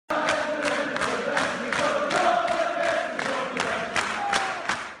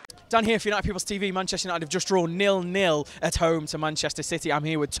Dan here for United People's TV. Manchester United have just drawn 0-0 at home to Manchester City. I'm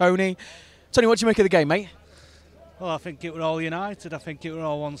here with Tony. Tony, what do you make of the game, mate? Well, I think it were all United. I think it were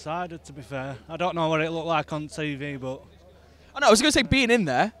all one-sided, to be fair. I don't know what it looked like on TV, but... I was going to say, being in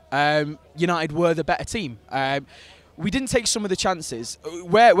there, United were the better team. We didn't take some of the chances.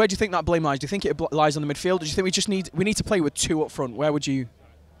 Where do you think that blame lies? Do you think it lies on the midfield? Or do you think we need to play with two up front? Where would you...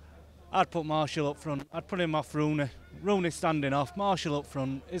 I'd put Marshall up front. I'd put him off Rooney. Rooney standing off. Marshall up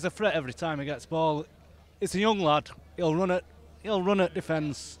front. He's a threat every time he gets ball. He's a young lad. He'll run at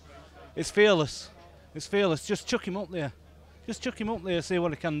defence. He's fearless. He's fearless. Just chuck him up there. Just chuck him up there, see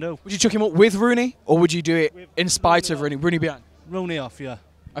what he can do. Would you chuck him up with Rooney, or would you do it in spite of Rooney? Rooney behind. Rooney off, yeah.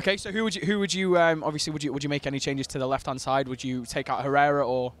 Okay, so who would you obviously would you make any changes to the left-hand side? Would you take out Herrera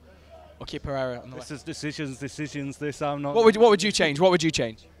or keep Herrera on the left? This is decisions. This I'm not. What would you change? What would you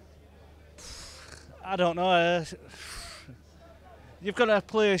change? I don't know. You've got to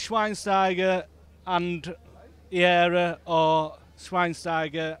play Schweinsteiger and Herrera, or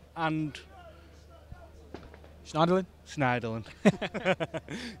Schweinsteiger and Schneiderlin.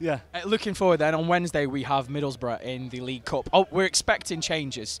 Yeah. Looking forward then, on Wednesday we have Middlesbrough in the League Cup. Oh, we're expecting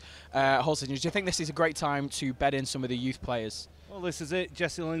changes. Hull City. Do you think this is a great time to bed in some of the youth players? Well, this is it.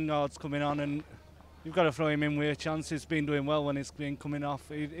 Jesse Lingard's coming on, and you've got to throw him in with a chance. He's been doing well when he's been coming off.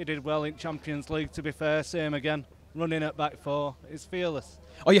 He did well in Champions League, to be fair. Same again. Running at back four. He's fearless.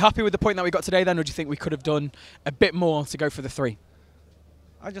 Are you happy with the point that we got today then, or do you think we could have done a bit more to go for the 3?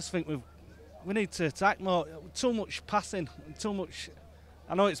 I just think we need to attack more. Too much passing, too much.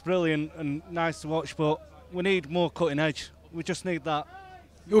 I know it's brilliant and nice to watch, but we need more cutting edge. We just need that.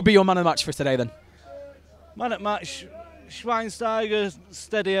 Who will be your man of the match for today then? Man at match, Schweinsteiger,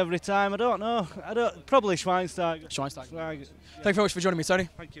 steady every time. I don't know. Probably Schweinsteiger. Thank you very much for joining me, Tony.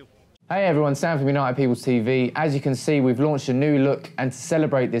 Thank you. Hey everyone, Sam from United People's TV. As you can see, we've launched a new look, and to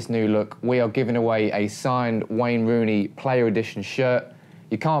celebrate this new look, we are giving away a signed Wayne Rooney Player Edition shirt.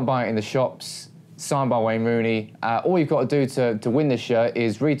 You can't buy it in the shops, signed by Wayne Rooney. All you've got to do to win this shirt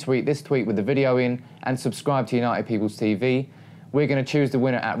is retweet this tweet with the video in and subscribe to United People's TV. We're going to choose the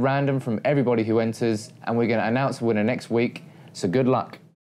winner at random from everybody who enters, and we're going to announce the winner next week, so good luck.